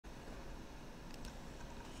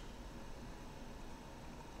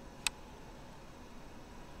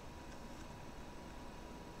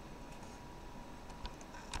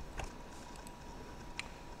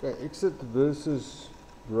Okay, exit versus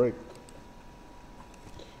break.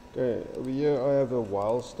 Okay, over here I have a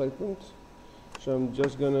while statement. So I'm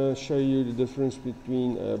just going to show you the difference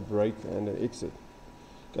between a break and an exit.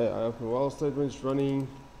 Okay, I have a while statement running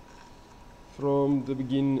from the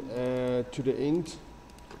beginning to the end.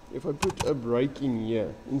 If I put a break in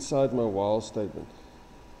here, inside my while statement,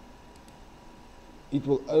 it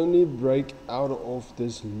will only break out of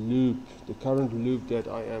this loop, the current loop that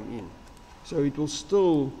I am in. So it will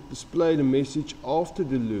still display the message after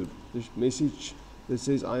the loop, this message that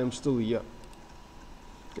says I am still here.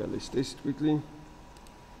 Okay, let's test it quickly.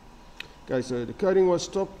 Okay, so the coding was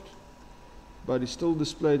stopped, but it still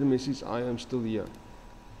displayed the message I am still here.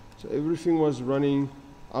 So everything was running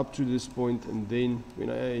up to this point, and then when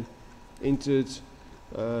I entered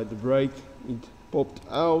the break, it popped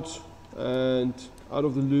out and out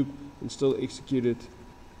of the loop and still executed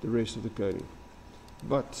the rest of the coding.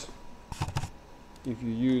 But if you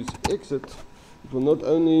use exit, it will not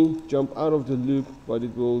only jump out of the loop, but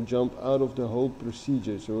it will jump out of the whole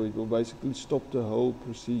procedure. So it will basically stop the whole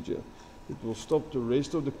procedure. It will stop the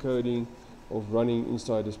rest of the coding of running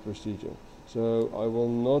inside this procedure. So I will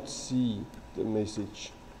not see the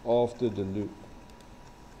message after the loop.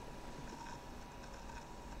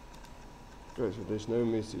 Okay, so there's no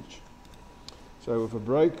message. So with a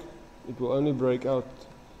break, it will only break out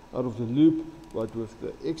of the loop, but with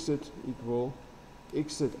the exit, it will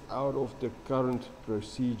exit out of the current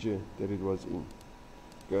procedure that it was in.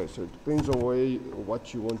 Okay, so it depends on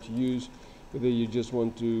what you want to use, whether you just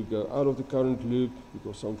want to go out of the current loop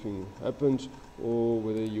because something happens, or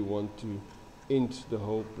whether you want to end the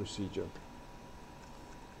whole procedure.